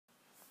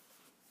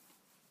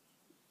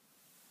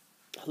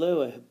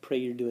Hello, I pray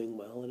you're doing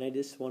well, and I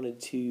just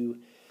wanted to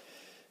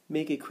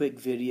make a quick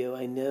video.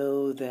 I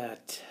know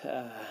that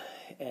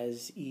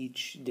as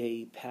each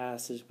day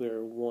passes,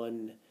 we're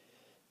one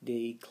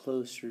day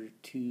closer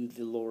to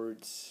the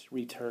Lord's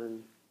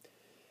return.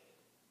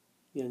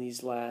 In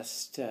these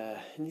last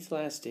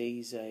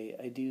days,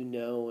 I do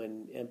know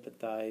and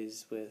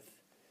empathize with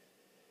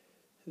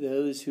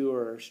those who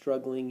are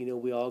struggling.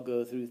 We all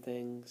go through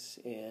things,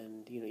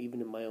 and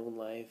even in my own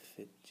life,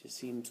 it just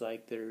seems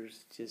like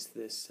there's just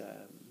this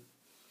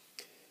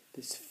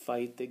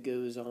fight that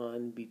goes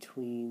on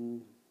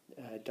between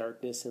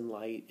darkness and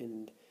light,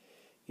 and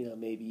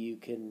maybe you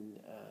can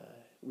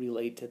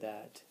relate to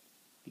that,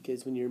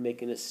 because when you're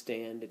making a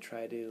stand to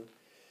try to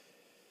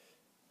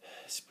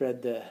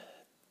spread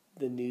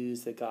the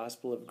news, the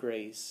gospel of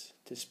grace,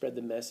 to spread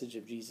the message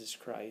of Jesus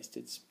Christ,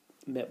 it's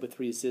met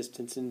with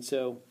resistance. And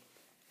so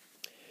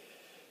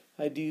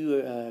I do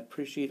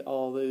appreciate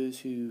all those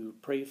who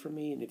pray for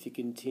me, and if you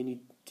continue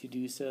to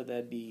do so,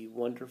 that'd be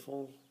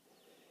wonderful.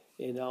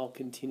 And I'll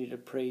continue to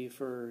pray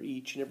for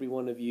each and every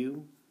one of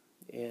you.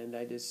 And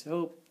I just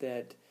hope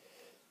that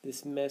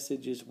this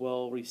message is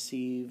well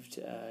received.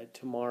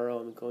 Tomorrow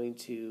I'm going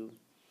to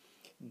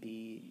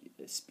be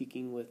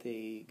speaking with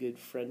a good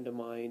friend of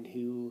mine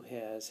who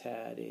has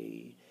had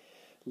a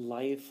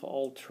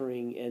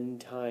life-altering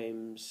end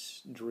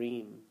times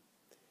dream.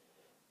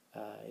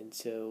 And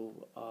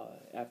so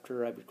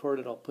after I record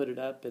it, I'll put it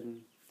up,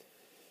 and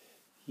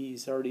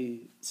he's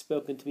already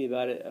spoken to me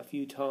about it a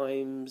few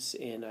times,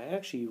 and I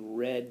actually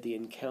read the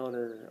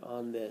encounter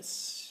on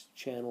this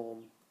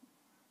channel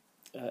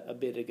a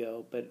bit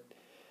ago, but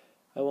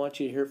I want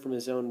you to hear from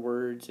his own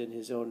words and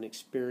his own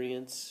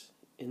experience,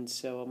 and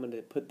so I'm going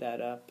to put that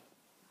up,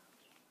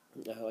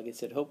 like I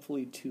said,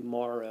 hopefully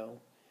tomorrow.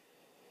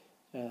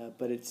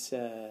 But it's,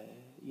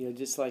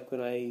 just like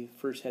when I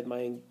first had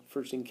my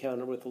first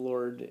encounter with the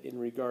Lord in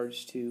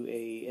regards to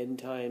a end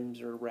times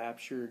or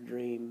rapture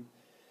dream,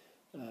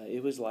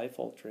 it was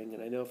life-altering.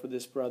 And I know for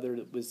this brother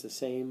it was the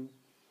same.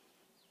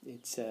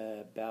 It's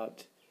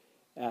about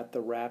at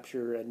the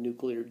rapture, a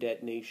nuclear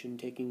detonation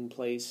taking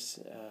place.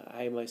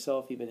 I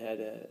myself even had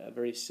a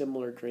very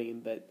similar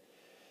dream, but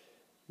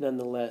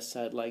nonetheless,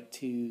 I'd like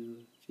to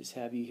just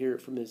have you hear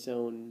it from his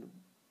own,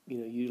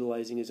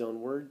 utilizing his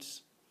own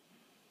words.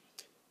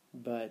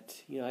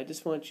 But, I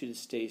just want you to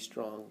stay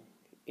strong.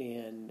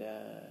 And,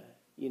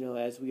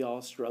 as we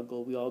all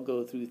struggle, we all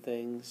go through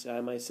things.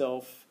 I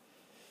myself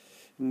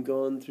am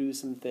going through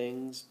some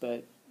things,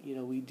 but,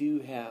 we do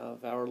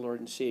have our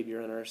Lord and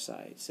Savior on our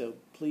side. So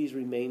please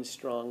remain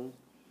strong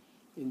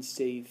and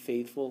stay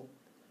faithful,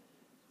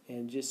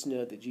 and just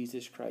know that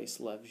Jesus Christ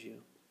loves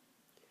you.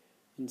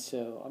 And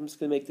so I'm just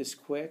going to make this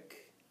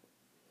quick.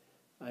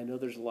 I know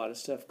there's a lot of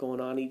stuff going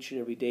on each and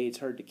every day. It's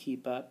hard to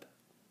keep up.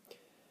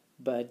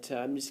 But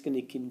I'm just going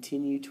to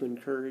continue to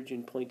encourage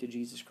and point to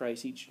Jesus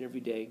Christ each and every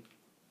day.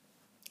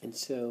 And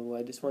so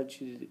I just want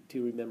you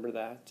to remember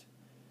that.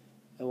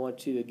 I want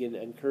to, again,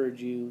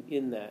 encourage you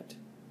in that.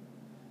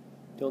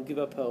 Don't give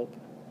up hope,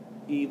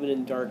 even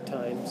in dark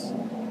times.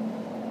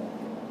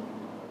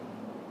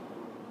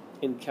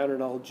 And count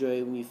it all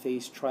joy when you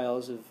face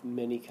trials of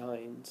many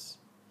kinds.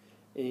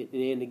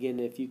 And again,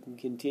 if you can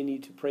continue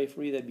to pray for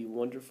me, that'd be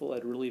wonderful.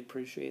 I'd really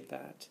appreciate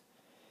that.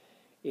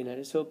 And I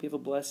just hope you have a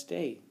blessed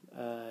day.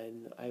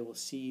 And I will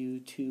see you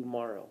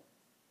tomorrow.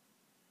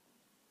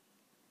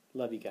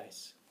 Love you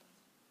guys.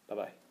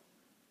 Bye-bye.